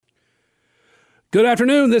Good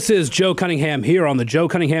afternoon. This is Joe Cunningham here on the Joe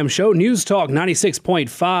Cunningham Show, News Talk 96.5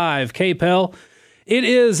 KPEL. It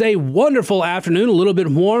is a wonderful afternoon, a little bit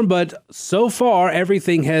warm, but so far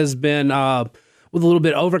everything has been with a little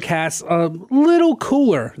bit overcast, a little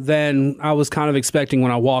cooler than I was kind of expecting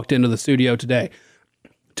when I walked into the studio today.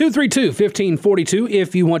 232-1542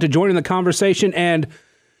 if you want to join in the conversation. And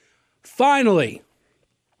finally,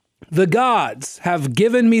 the gods have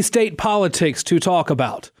given me state politics to talk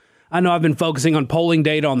about. I know I've been focusing on polling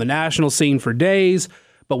data on the national scene for days,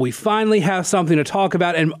 but we finally have something to talk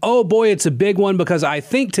about. And oh boy, it's a big one because I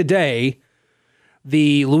think today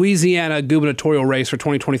the Louisiana gubernatorial race for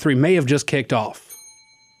 2023 may have just kicked off.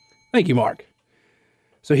 Thank you, Mark.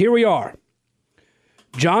 So here we are.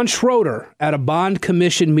 John Schroder at a bond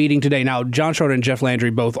commission meeting today. Now, John Schroder and Jeff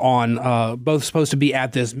Landry both supposed to be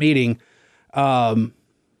at this meeting.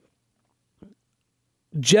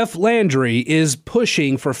 Jeff Landry is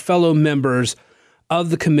pushing for fellow members of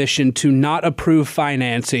the commission to not approve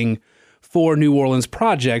financing for New Orleans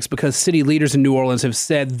projects because city leaders in New Orleans have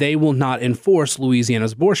said they will not enforce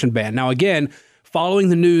Louisiana's abortion ban. Now, again, following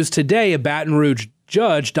the news today, a Baton Rouge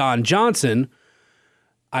judge, Don Johnson,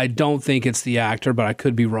 I don't think it's the actor, but I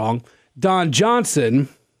could be wrong. Don Johnson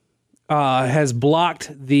has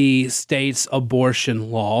blocked the state's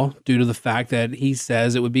abortion law due to the fact that he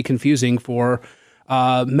says it would be confusing for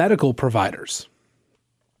medical providers.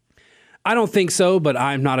 I don't think so, but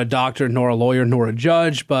I'm not a doctor, nor a lawyer, nor a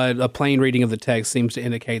judge, but a plain reading of the text seems to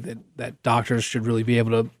indicate that doctors should really be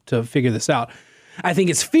able to figure this out. I think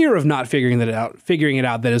it's fear of not figuring it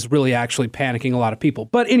out that is really actually panicking a lot of people.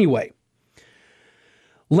 But anyway,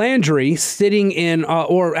 Landry sitting in,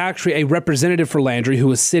 or actually a representative for Landry who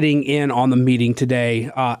was sitting in on the meeting today,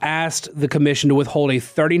 asked the commission to withhold a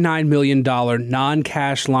 $39 million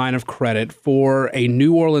non-cash line of credit for a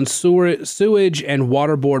New Orleans sewage and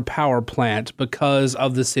water board power plant because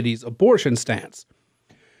of the city's abortion stance.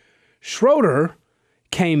 Schroder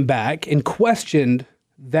came back and questioned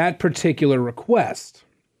that particular request.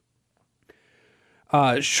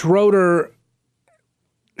 Schroder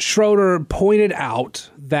pointed out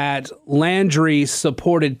that Landry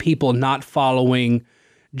supported people not following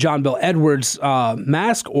John Bel Edwards'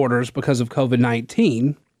 mask orders because of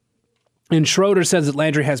COVID-19. And Schroder says that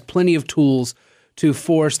Landry has plenty of tools to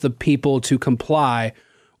force the people to comply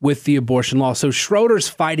with the abortion law. So Schroder's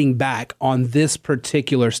fighting back on this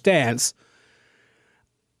particular stance.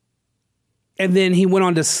 And then he went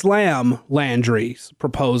on to slam Landry's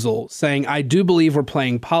proposal, saying, I do believe we're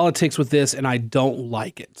playing politics with this, and I don't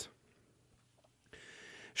like it.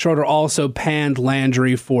 Schroder also panned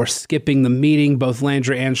Landry for skipping the meeting, both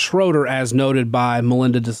Landry and Schroder, as noted by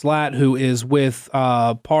Melinda Deslat, who is with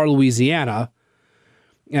PAR Louisiana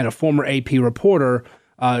and a former AP reporter.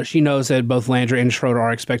 She knows that both Landry and Schroder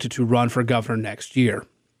are expected to run for governor next year.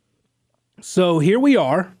 So here we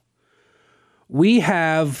are. We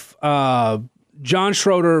have John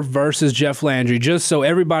Schroder versus Jeff Landry. Just so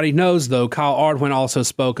everybody knows, though, Kyle Ardwin also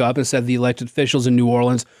spoke up and said the elected officials in New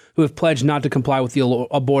Orleans who have pledged not to comply with the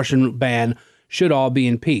abortion ban should all be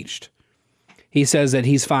impeached. He says that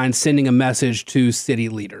he's fine sending a message to city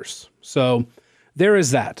leaders. So there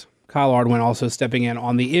is that. Kyle Ardwin also stepping in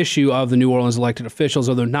on the issue of the New Orleans elected officials,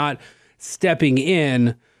 although not stepping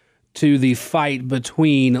in to the fight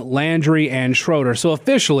between Landry and Schroder. So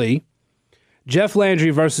officially, Jeff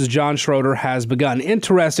Landry versus John Schroder has begun.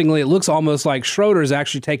 Interestingly, it looks almost like Schroder is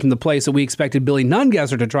actually taking the place that we expected Billy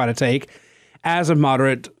Nungesser to try to take as a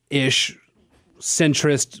moderate-ish,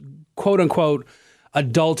 centrist, quote-unquote,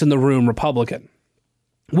 adult-in-the-room Republican,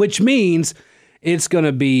 which means it's going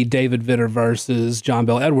to be David Vitter versus John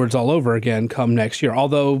Bel Edwards all over again come next year.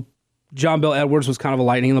 Although John Bel Edwards was kind of a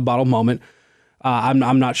lightning-in-the-bottle moment,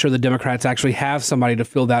 I'm not sure the Democrats actually have somebody to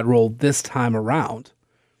fill that role this time around.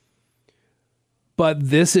 But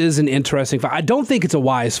this is an interesting fight. I don't think it's a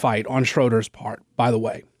wise fight on Schroder's part, by the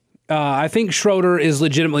way. I think Schroder is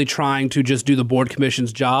legitimately trying to just do the board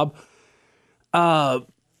commission's job. And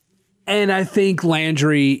I think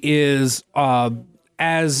Landry is,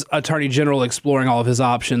 as Attorney General, exploring all of his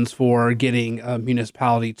options for getting a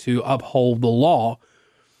municipality to uphold the law.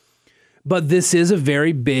 But this is a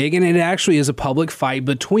very big, and it actually is a public fight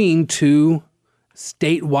between two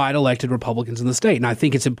statewide elected Republicans in the state. And I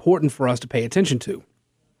think it's important for us to pay attention to.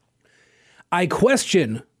 I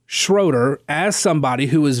question Schroder as somebody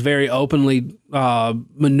who is very openly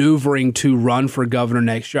maneuvering to run for governor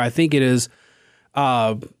next year. I think it's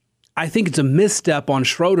a misstep on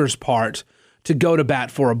Schroder's part to go to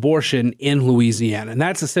bat for abortion in Louisiana. And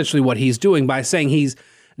that's essentially what he's doing by saying he's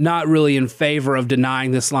not really in favor of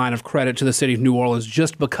denying this line of credit to the city of New Orleans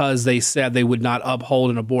just because they said they would not uphold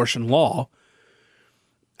an abortion law.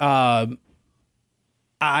 I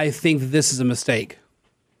think that this is a mistake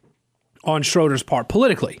on Schroder's part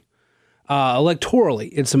politically. Electorally,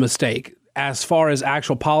 it's a mistake. As far as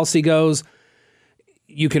actual policy goes,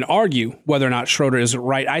 you can argue whether or not Schroder is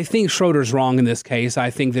right. I think Schroder's wrong in this case. I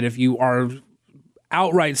think that if you are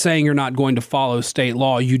outright saying you're not going to follow state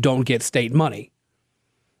law, you don't get state money.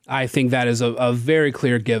 I think that is a very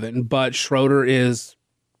clear given. But Schroder is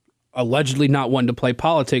allegedly not one to play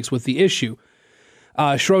politics with the issue.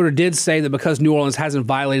 Schroder did say that because New Orleans hasn't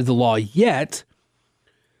violated the law yet,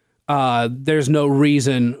 there's no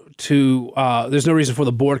reason for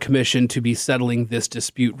the board commission to be settling this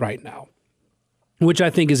dispute right now, which I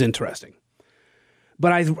think is interesting.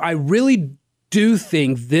 But I really do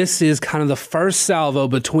think this is kind of the first salvo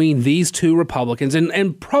between these two Republicans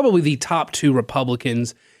and probably the top two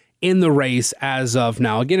Republicans in the race as of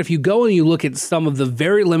now. Again, if you go and you look at some of the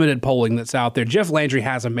very limited polling that's out there, Jeff Landry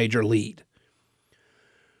has a major lead.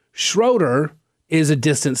 Schroder is a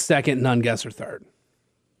distant second, none guesser third.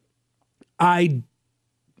 I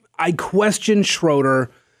question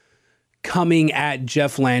Schroder coming at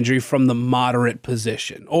Jeff Landry from the moderate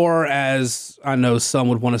position, or as I know some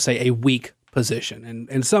would want to say, a weak position.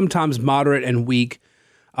 And sometimes moderate and weak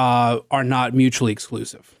are not mutually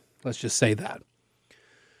exclusive. Let's just say that.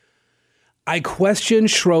 I question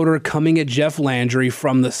Schroder coming at Jeff Landry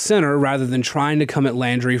from the center rather than trying to come at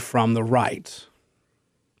Landry from the right.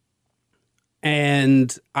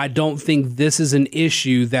 And I don't think this is an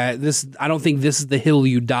issue I don't think this is the hill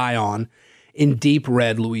you die on in deep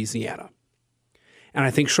red Louisiana. And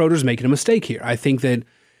I think Schroder's making a mistake here. I think that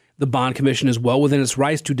the bond commission is well within its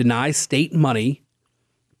rights to deny state money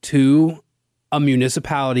to a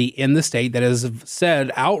municipality in the state that has said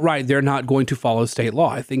outright they're not going to follow state law.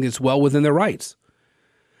 I think it's well within their rights.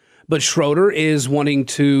 But Schroder is wanting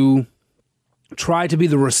to try to be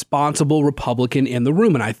the responsible Republican in the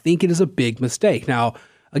room, and I think it is a big mistake. Now,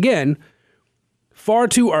 again, far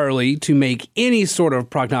too early to make any sort of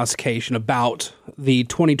prognostication about the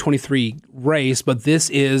 2023 race, but this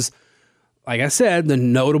is, like I said, the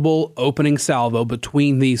notable opening salvo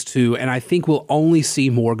between these two, and I think we'll only see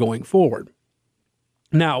more going forward.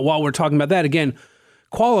 Now, while we're talking about that, again,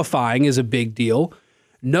 qualifying is a big deal.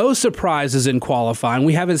 No surprises in qualifying.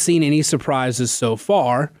 We haven't seen any surprises so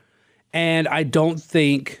far. And I don't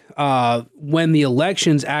think when the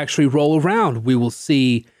elections actually roll around, we will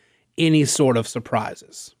see any sort of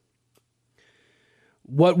surprises.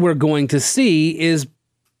 What we're going to see is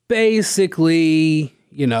basically,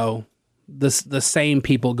 the same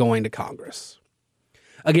people going to Congress.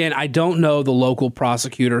 Again, I don't know the local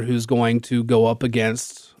prosecutor who's going to go up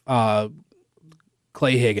against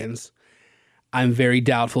Clay Higgins. I'm very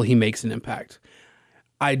doubtful he makes an impact.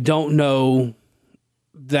 I don't know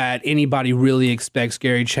that anybody really expects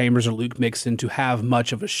Gary Chambers or Luke Mixon to have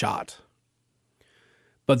much of a shot.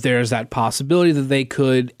 But there's that possibility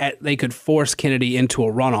that they could force Kennedy into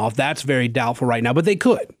a runoff. That's very doubtful right now, but they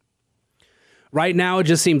could. Right now, it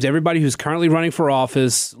just seems everybody who's currently running for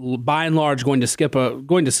office, by and large, going to skip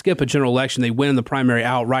a general election. They win in the primary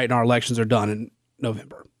outright, and our elections are done in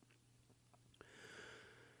November.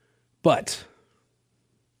 But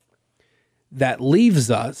that leaves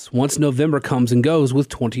us, once November comes and goes, with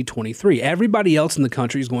 2023. Everybody else in the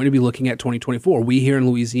country is going to be looking at 2024. We here in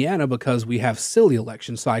Louisiana, because we have silly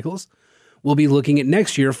election cycles, will be looking at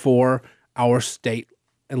next year for our state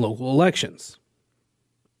and local elections.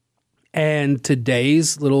 And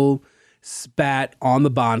today's little spat on the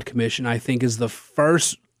bond commission, I think, is the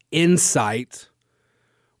first insight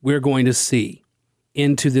we're going to see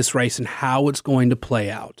into this race and how it's going to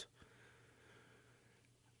play out.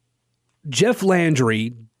 Jeff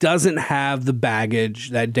Landry doesn't have the baggage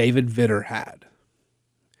that David Vitter had.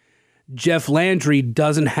 Jeff Landry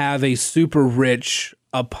doesn't have a super rich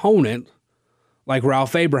opponent like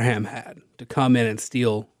Ralph Abraham had to come in and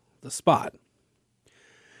steal the spot.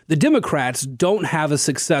 The Democrats don't have a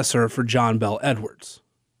successor for John Bel Edwards.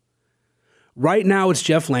 Right now, it's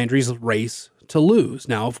Jeff Landry's race to lose.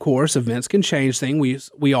 Now, of course, events can change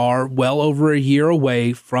things. We are well over a year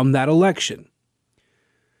away from that election.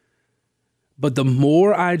 But the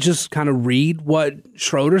more I just kind of read what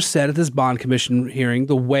Schroder said at this bond commission hearing,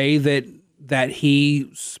 the way that he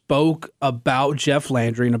spoke about Jeff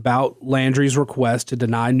Landry and about Landry's request to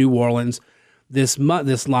deny New Orleans this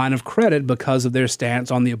line of credit because of their stance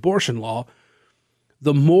on the abortion law,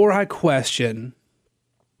 the more I question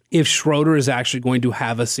if Schroder is actually going to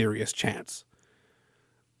have a serious chance.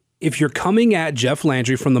 If you're coming at Jeff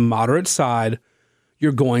Landry from the moderate side,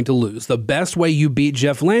 you're going to lose. The best way you beat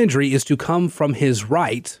Jeff Landry is to come from his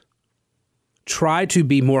right, try to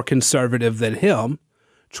be more conservative than him,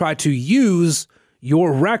 try to use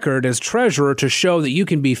your record as treasurer to show that you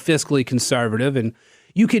can be fiscally conservative, and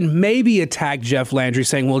you can maybe attack Jeff Landry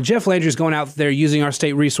saying, well, Jeff Landry's going out there using our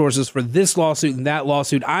state resources for this lawsuit and that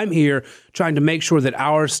lawsuit. I'm here trying to make sure that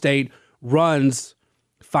our state corrects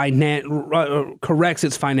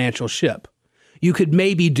its financial ship. You could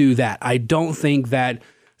maybe do that. I don't think that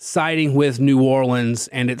siding with New Orleans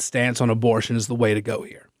and its stance on abortion is the way to go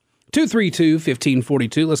here.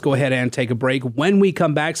 232-1542. Let's go ahead and take a break. When we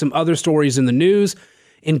come back, some other stories in the news,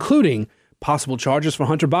 including possible charges for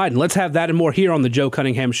Hunter Biden. Let's have that and more here on the Joe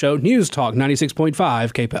Cunningham Show. News Talk 96.5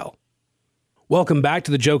 KPEL. Welcome back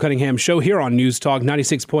to the Joe Cunningham Show here on News Talk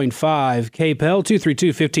 96.5 KPEL.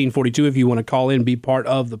 232-1542 if you want to call in, be part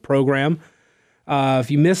of the program. If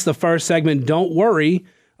you missed the first segment, don't worry.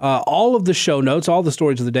 All of the show notes, all the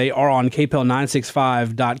stories of the day are on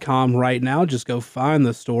kpel965.com right now. Just go find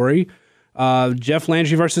the story. Jeff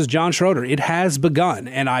Landry versus John Schroder. It has begun.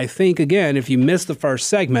 And I think, again, if you missed the first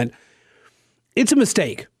segment, it's a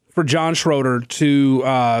mistake for John Schroder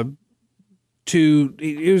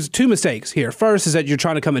it was two mistakes here. First is that you're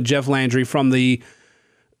trying to come at Jeff Landry from the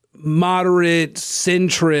moderate,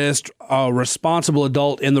 centrist, responsible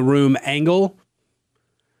adult in the room angle.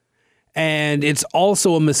 And it's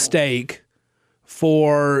also a mistake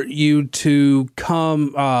for you to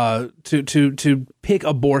come to pick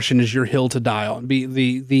abortion as your hill to die on.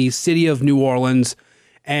 The city of New Orleans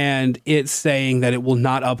and it's saying that it will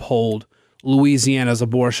not uphold Louisiana's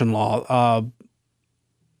abortion law.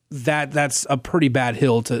 That's a pretty bad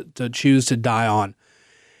hill to choose to die on.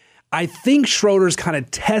 I think Schroeder's kind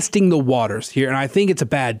of testing the waters here, and I think it's a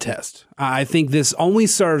bad test. I think this only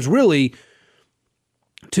serves really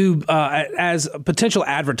to as a potential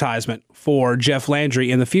advertisement for Jeff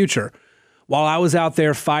Landry in the future. While I was out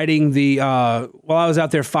there fighting for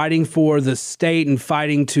the state and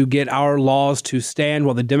fighting to get our laws to stand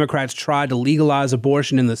while the Democrats tried to legalize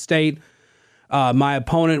abortion in the state, my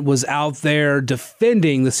opponent was out there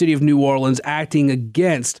defending the city of New Orleans, acting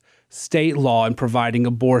against state law and providing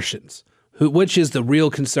abortions, which is the real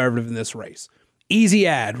conservative in this race. Easy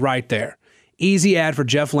ad right there. Easy ad for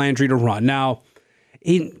Jeff Landry to run. Now,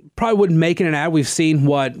 he probably wouldn't make it an ad. We've seen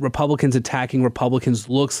what Republicans attacking Republicans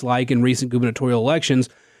looks like in recent gubernatorial elections.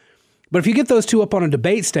 But if you get those two up on a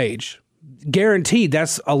debate stage, guaranteed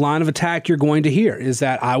that's a line of attack you're going to hear, is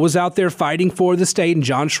that I was out there fighting for the state and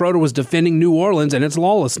John Schroder was defending New Orleans and its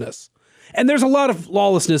lawlessness. And there's a lot of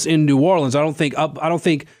lawlessness in New Orleans. I don't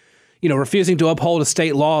think refusing to uphold a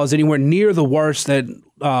state law is anywhere near the worst that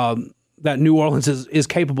New Orleans is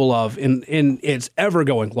capable of in its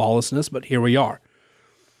ever-going lawlessness, but here we are.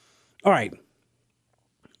 All right.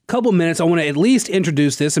 Couple minutes. I want to at least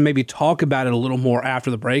introduce this and maybe talk about it a little more after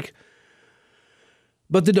the break.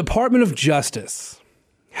 But the Department of Justice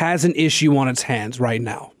has an issue on its hands right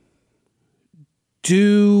now.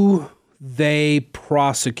 Do they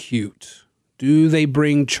prosecute? Do they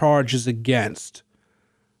bring charges against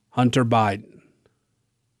Hunter Biden?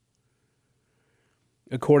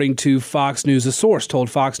 According to Fox News, a source told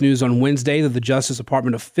Fox News on Wednesday that the Justice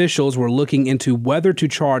Department officials were looking into whether to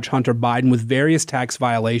charge Hunter Biden with various tax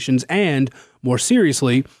violations and, more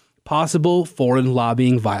seriously, possible foreign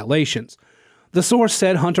lobbying violations. The source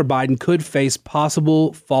said Hunter Biden could face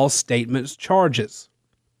possible false statements charges.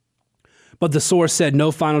 But the source said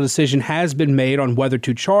no final decision has been made on whether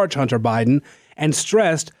to charge Hunter Biden and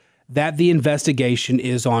stressed that the investigation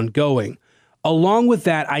is ongoing. Along with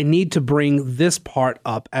that, I need to bring this part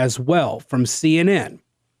up as well from CNN.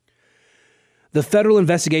 The federal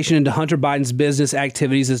investigation into Hunter Biden's business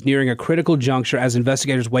activities is nearing a critical juncture as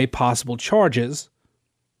investigators weigh possible charges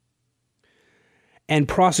and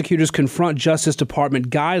prosecutors confront Justice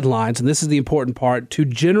Department guidelines, and this is the important part, to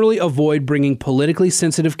generally avoid bringing politically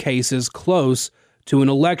sensitive cases close to an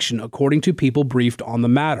election, according to people briefed on the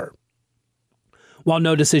matter. While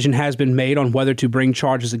no decision has been made on whether to bring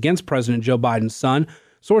charges against President Joe Biden's son,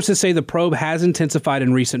 sources say the probe has intensified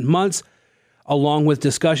in recent months, along with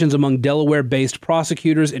discussions among Delaware-based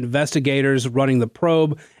prosecutors, investigators running the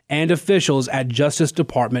probe, and officials at Justice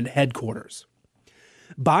Department headquarters.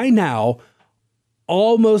 By now,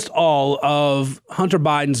 almost all of Hunter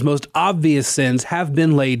Biden's most obvious sins have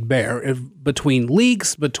been laid bare between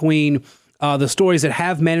leaks, between the stories that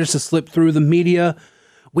have managed to slip through the media.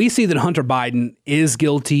 We see that Hunter Biden is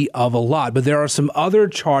guilty of a lot, but there are some other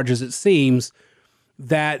charges, it seems,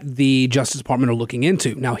 that the Justice Department are looking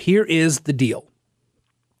into. Now, here is the deal.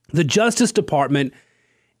 The Justice Department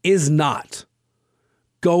is not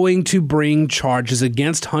going to bring charges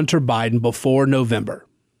against Hunter Biden before November.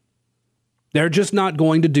 They're just not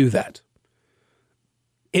going to do that.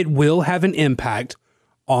 It will have an impact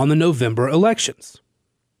on the November elections.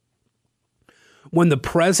 When the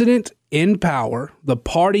president in power, the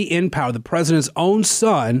party in power, the president's own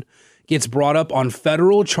son gets brought up on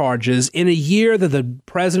federal charges in a year that the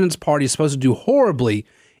president's party is supposed to do horribly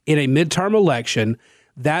in a midterm election,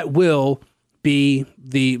 that will be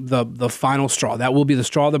the final straw. That will be the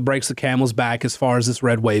straw that breaks the camel's back as far as this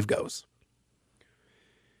red wave goes.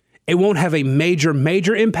 It won't have a major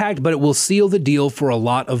impact, but it will seal the deal for a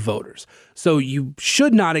lot of voters. So you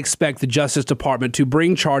should not expect the Justice Department to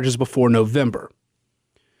bring charges before November.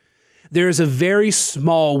 There is a very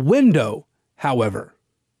small window, however,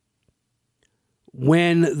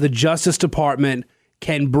 when the Justice Department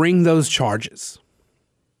can bring those charges.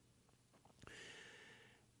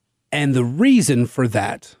 And the reason for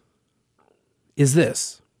that is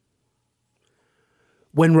this.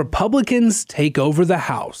 When Republicans take over the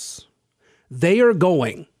House, they are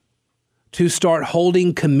going to start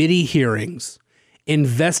holding committee hearings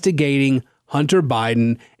investigating Hunter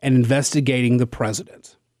Biden and investigating the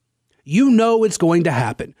president. You know it's going to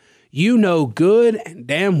happen. You know good and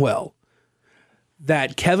damn well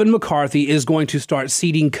that Kevin McCarthy is going to start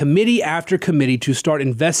seating committee after committee to start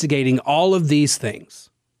investigating all of these things.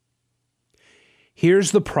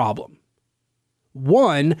 Here's the problem.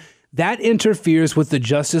 One, that interferes with the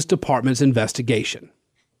Justice Department's investigation.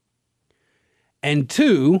 And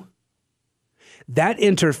two, that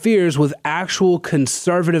interferes with actual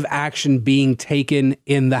conservative action being taken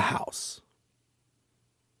in the House.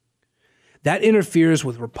 That interferes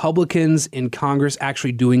with Republicans in Congress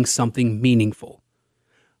actually doing something meaningful.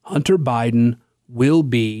 Hunter Biden will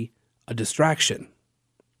be a distraction.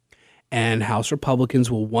 And House Republicans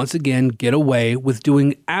will once again get away with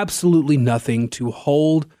doing absolutely nothing to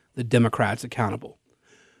hold the Democrats accountable.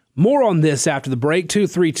 More on this after the break.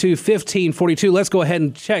 232-1542. Let's go ahead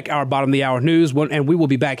and check our bottom of the hour news, and we will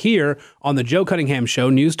be back here on the Joe Cunningham Show,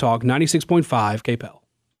 News Talk 96.5 KPEL.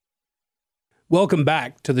 Welcome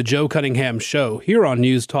back to the Joe Cunningham Show here on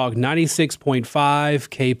News Talk 96.5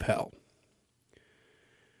 KPEL.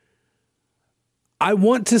 I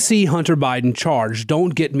want to see Hunter Biden charged.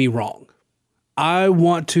 Don't get me wrong. I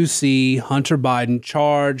want to see Hunter Biden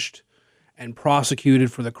charged and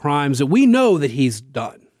prosecuted for the crimes that we know that he's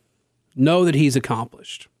done, know that he's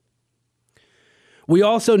accomplished. We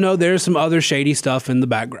also know there's some other shady stuff in the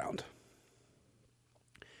background.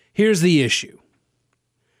 Here's the issue.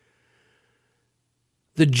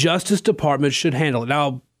 The Justice Department should handle it.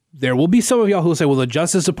 Now, there will be some of y'all who will say, well, the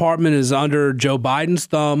Justice Department is under Joe Biden's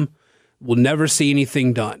thumb. We'll never see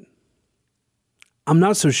anything done. I'm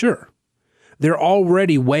not so sure. They're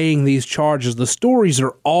already weighing these charges. The stories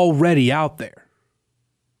are already out there.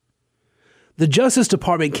 The Justice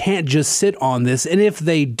Department can't just sit on this. And if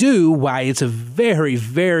they do, why, it's a very,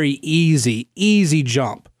 very easy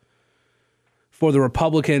jump for the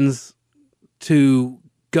Republicans to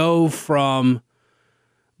go from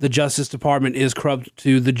the Justice Department is corrupt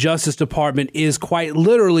to the Justice Department is quite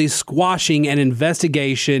literally squashing an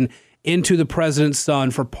investigation into the president's son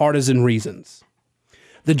for partisan reasons.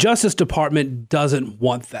 The Justice Department doesn't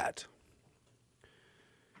want that.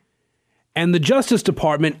 And the Justice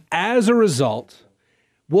Department, as a result,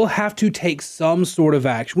 will have to take some sort of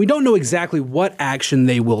action. We don't know exactly what action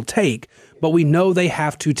they will take, but we know they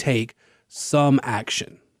have to take some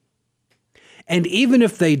action. And even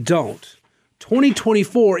if they don't,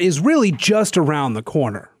 2024 is really just around the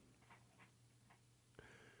corner.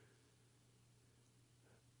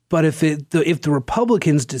 But if the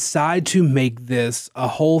Republicans decide to make this a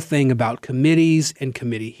whole thing about committees and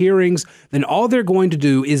committee hearings, then all they're going to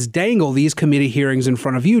do is dangle these committee hearings in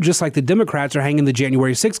front of you, just like the Democrats are hanging the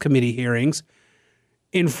January 6th committee hearings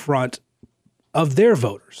in front of their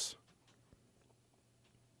voters.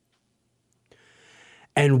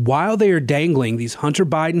 And while they are dangling these Hunter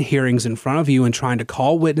Biden hearings in front of you and trying to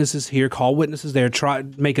call witnesses here, call witnesses there, try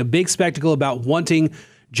make a big spectacle about wanting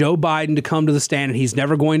Joe Biden to come to the stand, and he's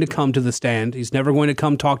never going to come to the stand. He's never going to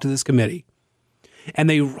come talk to this committee. And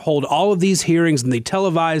they hold all of these hearings and they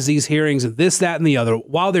televise these hearings and this, that, and the other.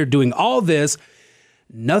 While they're doing all this,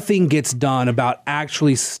 nothing gets done about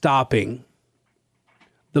actually stopping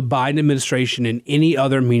the Biden administration in any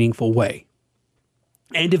other meaningful way.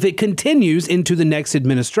 And if it continues into the next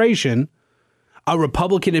administration, a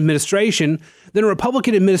Republican administration, then a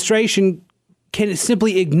Republican administration can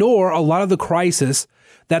simply ignore a lot of the crisis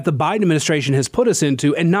that the Biden administration has put us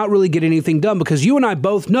into and not really get anything done, because you and I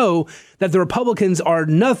both know that the Republicans are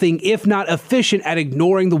nothing if not efficient at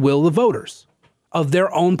ignoring the will of the voters, of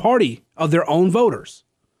their own party, of their own voters.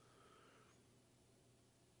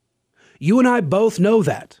 You and I both know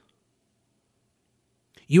that.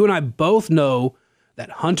 You and I both know that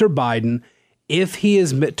Hunter Biden if he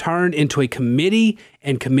is turned into a committee,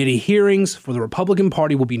 and committee hearings for the Republican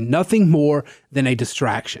Party will be nothing more than a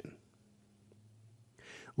distraction.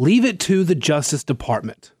 Leave it to the Justice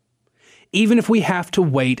Department. Even if we have to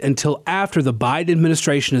wait until after the Biden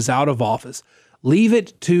administration is out of office, leave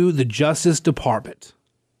it to the Justice Department.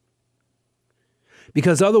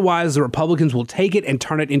 Because otherwise the Republicans will take it and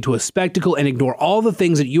turn it into a spectacle and ignore all the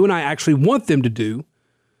things that you and I actually want them to do.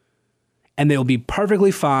 And they'll be perfectly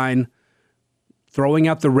fine throwing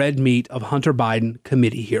out the red meat of Hunter Biden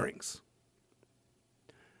committee hearings.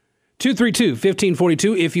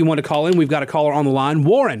 232-1542 if you want to call in. We've got a caller on the line.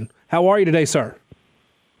 Warren, how are you today, sir?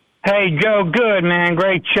 Hey, Joe, good, man.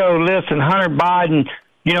 Great show. Listen, Hunter Biden,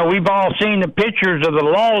 we've all seen the pictures of the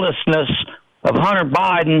lawlessness of Hunter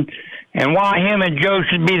Biden and why him and Joe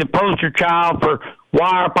should be the poster child for why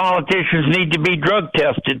our politicians need to be drug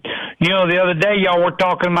tested. The other day y'all were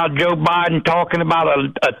talking about Joe Biden talking about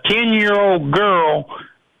a 10-year-old girl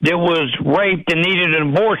that was raped and needed an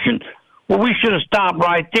abortion. Well, we should have stopped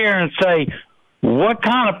right there and say, what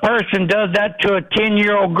kind of person does that to a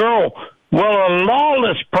 10-year-old girl? Well, a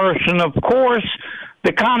lawless person, of course,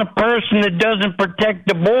 the kind of person that doesn't protect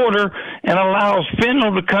the border and allows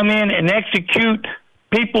fentanyl to come in and execute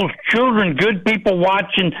people's children, good people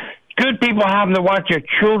having to watch their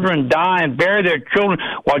children die and bury their children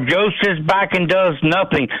while Joe sits back and does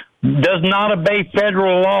nothing, does not obey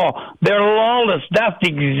federal law. They're lawless. That's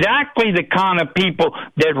exactly the kind of people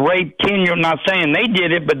that rape 10-year-old. Not saying they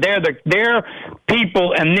did it, but their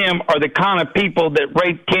people and them are the kind of people that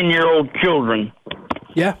rape 10-year-old children.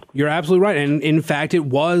 Yeah, you're absolutely right. And in fact, it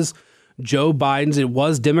was it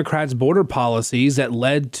was Democrats' border policies that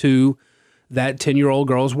led to that 10-year-old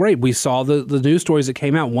girl's rape. We saw the news stories that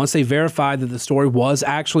came out. Once they verified that the story was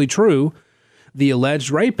actually true, the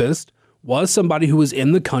alleged rapist was somebody who was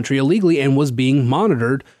in the country illegally and was being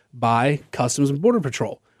monitored by Customs and Border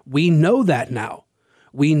Patrol. We know that now.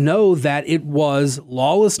 We know that it was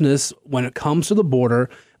lawlessness when it comes to the border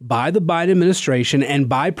by the Biden administration and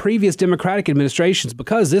by previous Democratic administrations,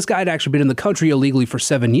 because this guy had actually been in the country illegally for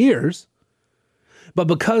 7 years. But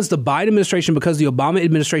because the Biden administration, because the Obama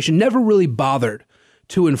administration never really bothered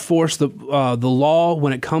to enforce the law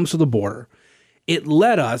when it comes to the border, it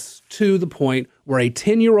led us to the point where a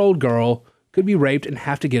 10-year-old girl could be raped and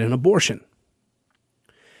have to get an abortion.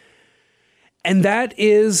 And that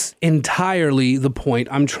is entirely the point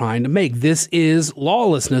I'm trying to make. This is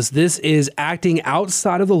lawlessness. This is acting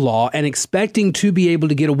outside of the law and expecting to be able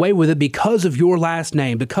to get away with it because of your last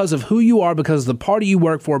name, because of who you are, because of the party you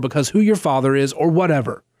work for, because who your father is, or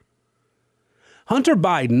whatever. Hunter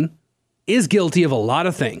Biden is guilty of a lot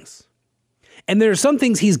of things. And there are some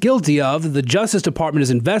things he's guilty of that the Justice Department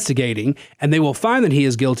is investigating, and they will find that he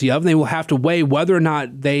is guilty of, and they will have to weigh whether or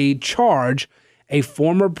not they charge a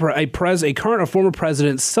current or former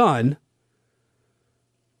president's son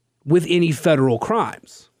with any federal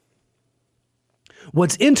crimes.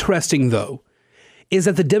 What's interesting, though, is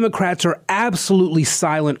that the Democrats are absolutely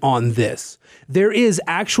silent on this. There is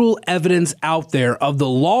actual evidence out there of the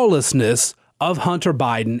lawlessness of Hunter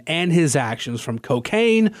Biden and his actions, from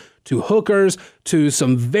cocaine to hookers to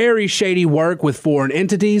some very shady work with foreign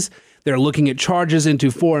entities. They're looking at charges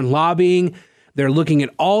into foreign lobbying. They're looking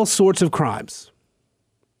at all sorts of crimes.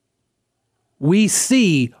 We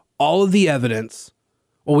see all of the evidence.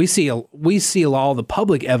 Well, we see all the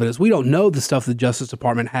public evidence. We don't know the stuff the Justice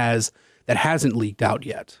Department has that hasn't leaked out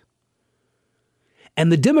yet.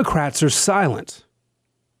 And the Democrats are silent.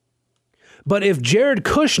 But if Jared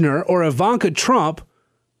Kushner or Ivanka Trump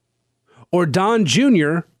or Don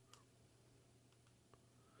Jr.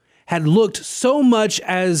 had looked so much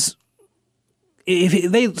as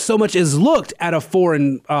looked at a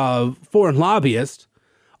foreign lobbyist,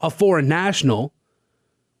 a foreign national,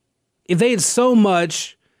 if they had so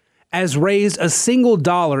much as raised a single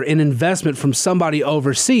dollar in investment from somebody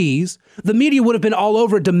overseas, the media would have been all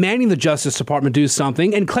over demanding the Justice Department do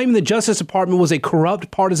something and claiming the Justice Department was a corrupt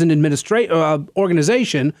partisan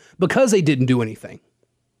organization because they didn't do anything.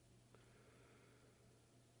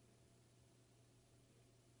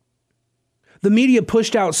 The media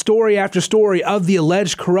pushed out story after story of the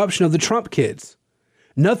alleged corruption of the Trump kids.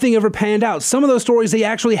 Nothing ever panned out. Some of those stories they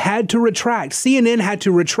actually had to retract. CNN had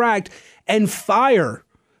to retract and fire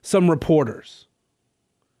some reporters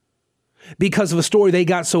because of a story they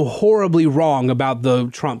got so horribly wrong about the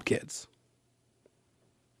Trump kids.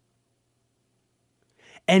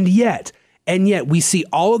 And yet we see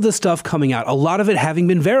all of this stuff coming out, a lot of it having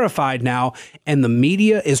been verified now, and the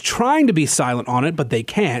media is trying to be silent on it, but they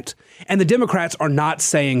can't. And the Democrats are not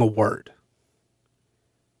saying a word.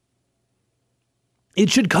 It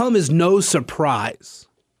should come as no surprise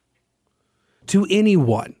to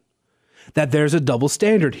anyone that there's a double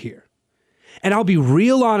standard here. And I'll be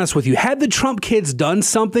real honest with you. Had the Trump kids done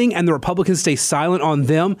something and the Republicans stay silent on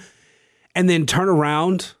them and then turn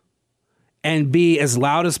around and be as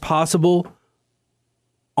loud as possible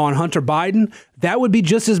on Hunter Biden, that would be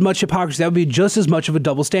just as much hypocrisy. That would be just as much of a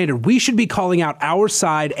double standard. We should be calling out our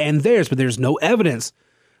side and theirs, but there's no evidence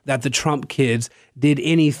that the Trump kids did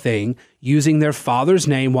anything using their father's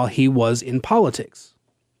name while he was in politics.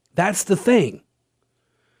 That's the thing.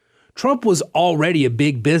 Trump was already a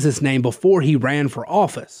big business name before he ran for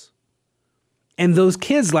office. And those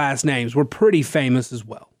kids' last names were pretty famous as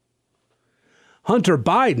well. Hunter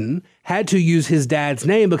Biden had to use his dad's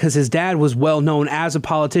name because his dad was well known as a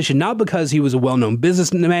politician, not because he was a well-known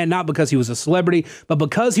businessman, not because he was a celebrity, but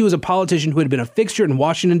because he was a politician who had been a fixture in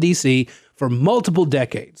Washington, D.C. for multiple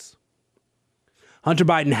decades. Hunter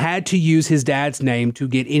Biden had to use his dad's name to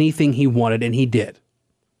get anything he wanted, and he did.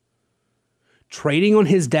 Trading on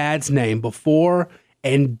his dad's name before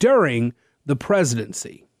and during the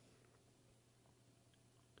presidency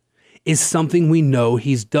is something we know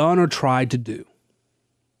he's done or tried to do.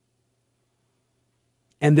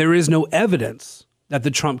 And there is no evidence that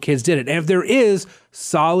the Trump kids did it. And if there is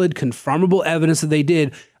solid, confirmable evidence that they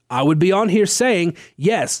did, I would be on here saying,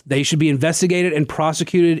 yes, they should be investigated and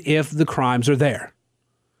prosecuted if the crimes are there.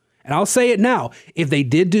 And I'll say it now. If they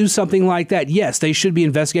did do something like that, yes, they should be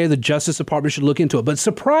investigated. The Justice Department should look into it. But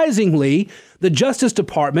surprisingly, the Justice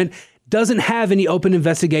Department doesn't have any open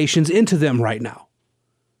investigations into them right now.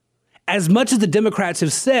 As much as the Democrats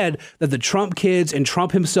have said that the Trump kids and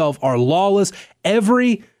Trump himself are lawless,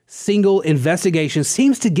 every single investigation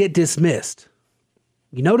seems to get dismissed.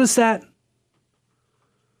 You notice that?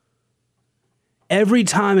 Every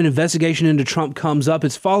time an investigation into Trump comes up,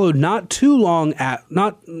 it's followed not too long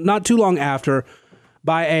after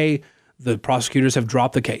by the prosecutors have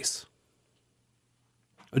dropped the case.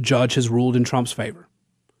 A judge has ruled in Trump's favor.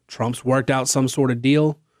 Trump's worked out some sort of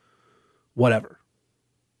deal, whatever.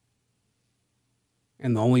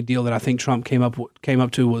 And the only deal that I think Trump came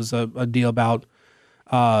up to was a deal about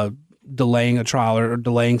delaying a trial or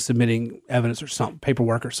delaying submitting evidence or some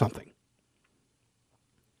paperwork or something.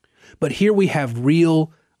 But here we have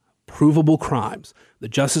real, provable crimes. The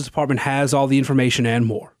Justice Department has all the information and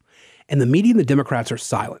more. And the media and the Democrats are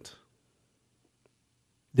silent.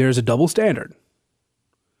 There's a double standard.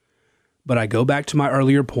 But I go back to my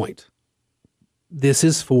earlier point. This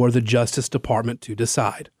is for the Justice Department to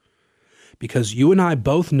decide. Because you and I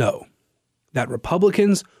both know that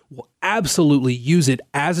Republicans will absolutely use it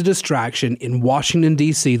as a distraction in Washington,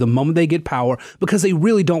 D.C. the moment they get power because they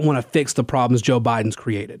really don't want to fix the problems Joe Biden's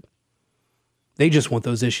created. They just want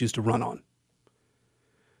those issues to run on.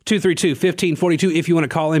 232-1542 if you want to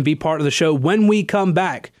call in, be part of the show. When we come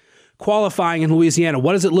back, qualifying in Louisiana,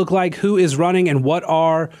 what does it look like? Who is running and what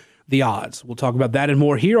are the odds? We'll talk about that and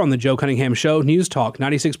more here on the Joe Cunningham Show, News Talk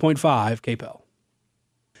 96.5 KPEL.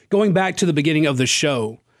 Going back to the beginning of the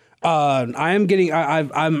show,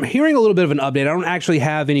 I'm hearing a little bit of an update. I don't actually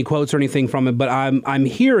have any quotes or anything from it, but I'm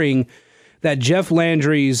hearing that Jeff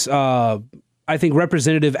Landry's, I think,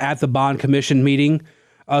 representative at the Bond Commission meeting,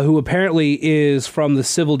 who apparently is from the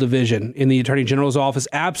civil division in the Attorney General's office,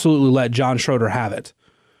 absolutely let John Schroder have it,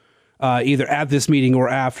 either at this meeting or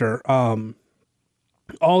after.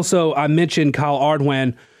 Also, I mentioned Kyle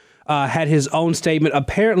Ardwan had his own statement.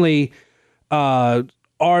 Apparently,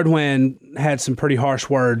 Ardwan had some pretty harsh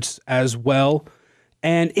words as well.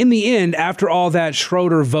 And in the end, after all that,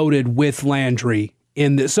 Schroder voted with Landry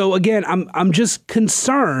in this. So again, I'm just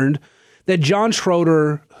concerned that John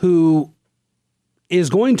Schroder, who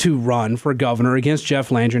is going to run for governor against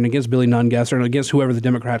Jeff Landry and against Billy Nungesser and against whoever the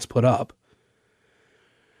Democrats put up,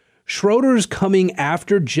 Schroder's coming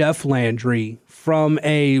after Jeff Landry from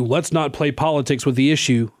a let's not play politics with the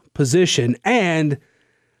issue position and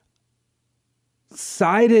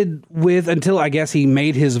sided with, until I guess he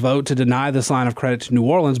made his vote to deny this line of credit to New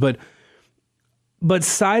Orleans, but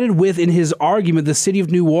sided with in his argument the city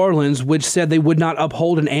of New Orleans, which said they would not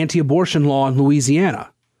uphold an anti-abortion law in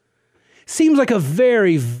Louisiana. Seems like a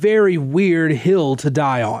very, very weird hill to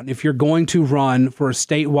die on if you're going to run for a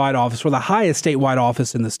statewide office, for the highest statewide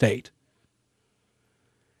office in the state.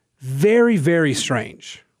 Very, very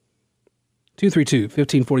strange.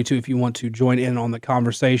 232-1542 if you want to join in on the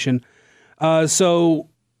conversation. So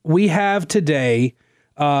we have today,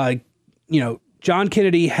 John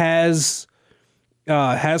Kennedy has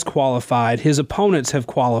qualified. His opponents have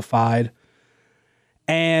qualified.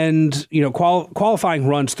 And, qualifying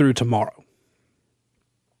runs through tomorrow.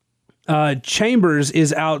 Chambers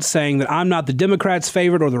is out saying that I'm not the Democrats'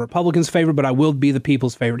 favorite or the Republicans' favorite, but I will be the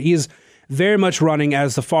people's favorite. He is very much running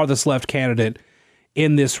as the farthest left candidate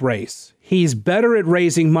in this race. He's better at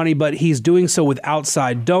raising money, but he's doing so with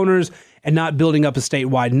outside donors and not building up a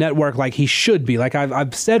statewide network like he should be. Like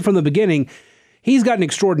I've said from the beginning, he's got an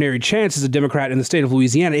extraordinary chance as a Democrat in the state of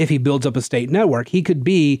Louisiana if he builds up a state network. He could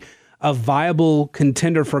be a viable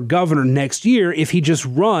contender for governor next year if he just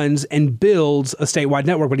runs and builds a statewide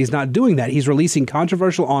network, but he's not doing that. He's releasing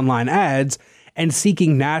controversial online ads and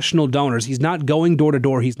seeking national donors. He's not going door to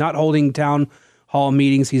door. He's not holding town hall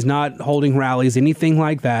meetings. He's not holding rallies, anything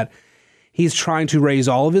like that. He's trying to raise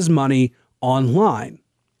all of his money online.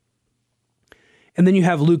 And then you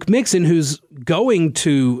have Luke Mixon, who's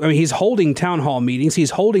he's holding town hall meetings.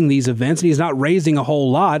 He's holding these events, and he's not raising a whole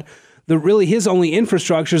lot. His only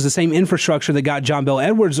infrastructure is the same infrastructure that got John Bel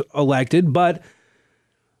Edwards elected, but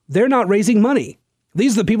they're not raising money.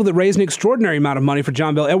 These are the people that raise an extraordinary amount of money for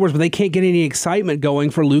John Bel Edwards, but they can't get any excitement going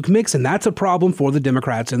for Luke Mixon. That's a problem for the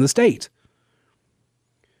Democrats in the state.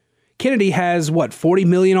 Kennedy has, $40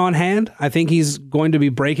 million on hand? I think he's going to be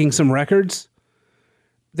breaking some records.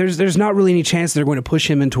 There's not really any chance they're going to push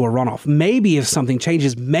him into a runoff. Maybe if something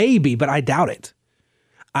changes, maybe, but I doubt it.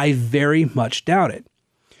 I very much doubt it.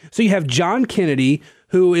 So you have John Kennedy,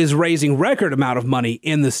 who is raising record amount of money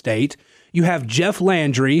in the state. You have Jeff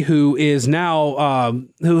Landry, who is now,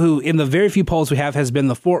 who in the very few polls we have has been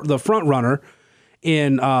the front runner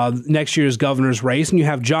in next year's governor's race. And you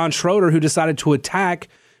have John Schroder, who decided to attack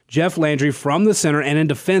Jeff Landry from the center and in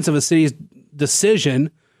defense of a city's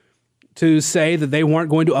decision to say that they weren't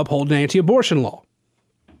going to uphold an anti-abortion law.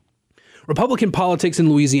 Republican politics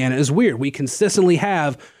in Louisiana is weird. We consistently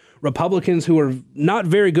have Republicans who are not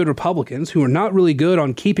very good Republicans, who are not really good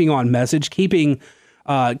on keeping on message, keeping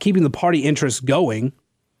the party interests going.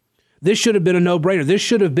 This should have been a no-brainer. This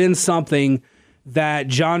should have been something that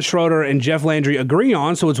John Schroder and Jeff Landry agree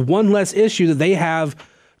on, so it's one less issue that they have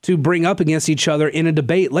to bring up against each other in a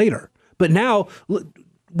debate later. But now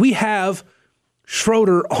we have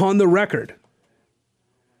Schroder on the record.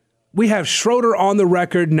 We have Schroder on the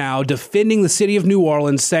record now defending the city of New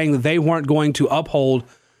Orleans, saying that they weren't going to uphold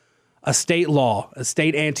a state law, a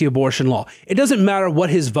state anti-abortion law. It doesn't matter what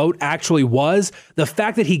his vote actually was. The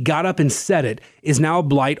fact that he got up and said it is now a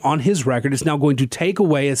blight on his record. It's now going to take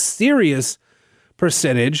away a serious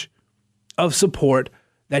percentage of support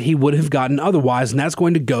that he would have gotten otherwise, and that's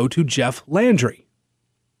going to go to Jeff Landry.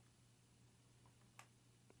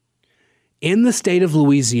 In the state of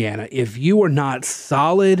Louisiana, if you are not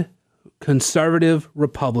solid conservative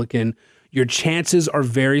Republican, your chances are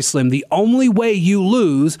very slim. The only way you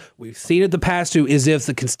lose, we've seen it the past two, is if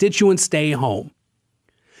the constituents stay home.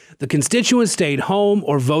 The constituents stayed home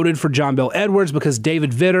or voted for John Bel Edwards because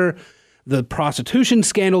David Vitter, the prostitution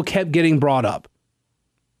scandal, kept getting brought up.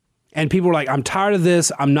 And people were like, I'm tired of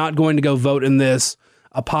this. I'm not going to go vote in this.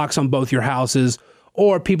 A pox on both your houses.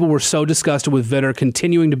 Or people were so disgusted with Vitter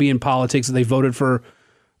continuing to be in politics that they voted for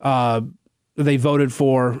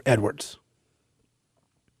Edwards.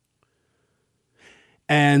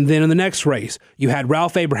 And then in the next race, you had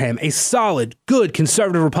Ralph Abraham, a solid, good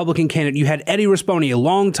conservative Republican candidate. You had Eddie Rispone, a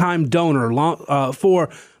longtime donor for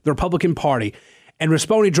the Republican Party. And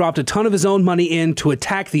Rispone dropped a ton of his own money in to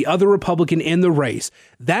attack the other Republican in the race.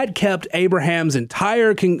 That kept Abraham's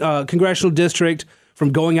entire congressional district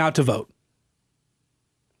from going out to vote.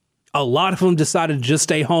 A lot of them decided to just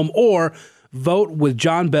stay home or vote with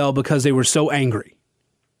John Bel because they were so angry.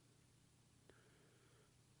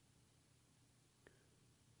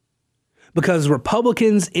 Because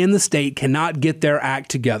Republicans in the state cannot get their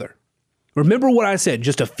act together. Remember what I said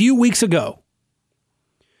just a few weeks ago.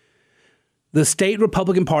 The state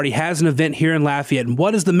Republican Party has an event here in Lafayette. And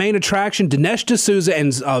what is the main attraction? Dinesh D'Souza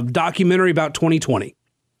and a documentary about 2020.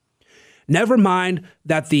 Never mind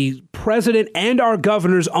that the president and our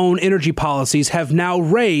governor's own energy policies have now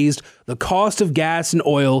raised the cost of gas and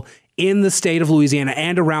oil in the state of Louisiana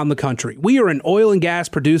and around the country. We are an oil and gas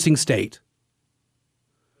producing state.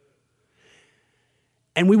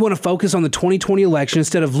 And we want to focus on the 2020 election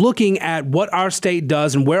instead of looking at what our state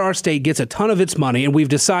does and where our state gets a ton of its money. And we've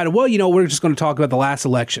decided, well, we're just going to talk about the last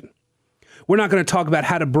election. We're not going to talk about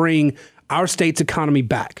how to bring our state's economy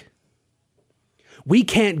back. We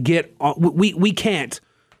can't we can't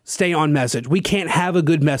stay on message. We can't have a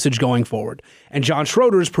good message going forward. And John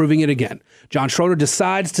Schroder is proving it again. John Schroder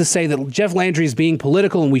decides to say that Jeff Landry is being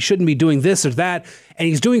political and we shouldn't be doing this or that. And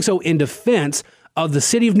he's doing so in defense of the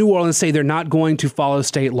city of New Orleans, say they're not going to follow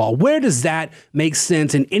state law. Where does that make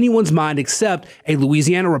sense in anyone's mind except a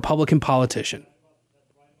Louisiana Republican politician?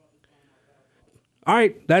 All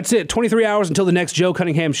right, that's it. 23 hours until the next Joe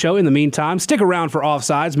Cunningham show. In the meantime, stick around for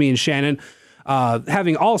Offsides, me and Shannon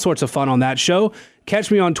having all sorts of fun on that show.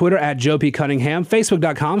 Catch me on Twitter at Joe P. Cunningham,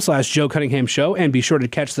 Facebook.com/Joe Cunningham Show, and be sure to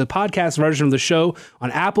catch the podcast version of the show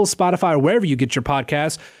on Apple, Spotify, or wherever you get your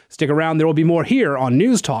podcasts. Stick around. There will be more here on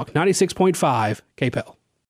News Talk 96.5 KPEL.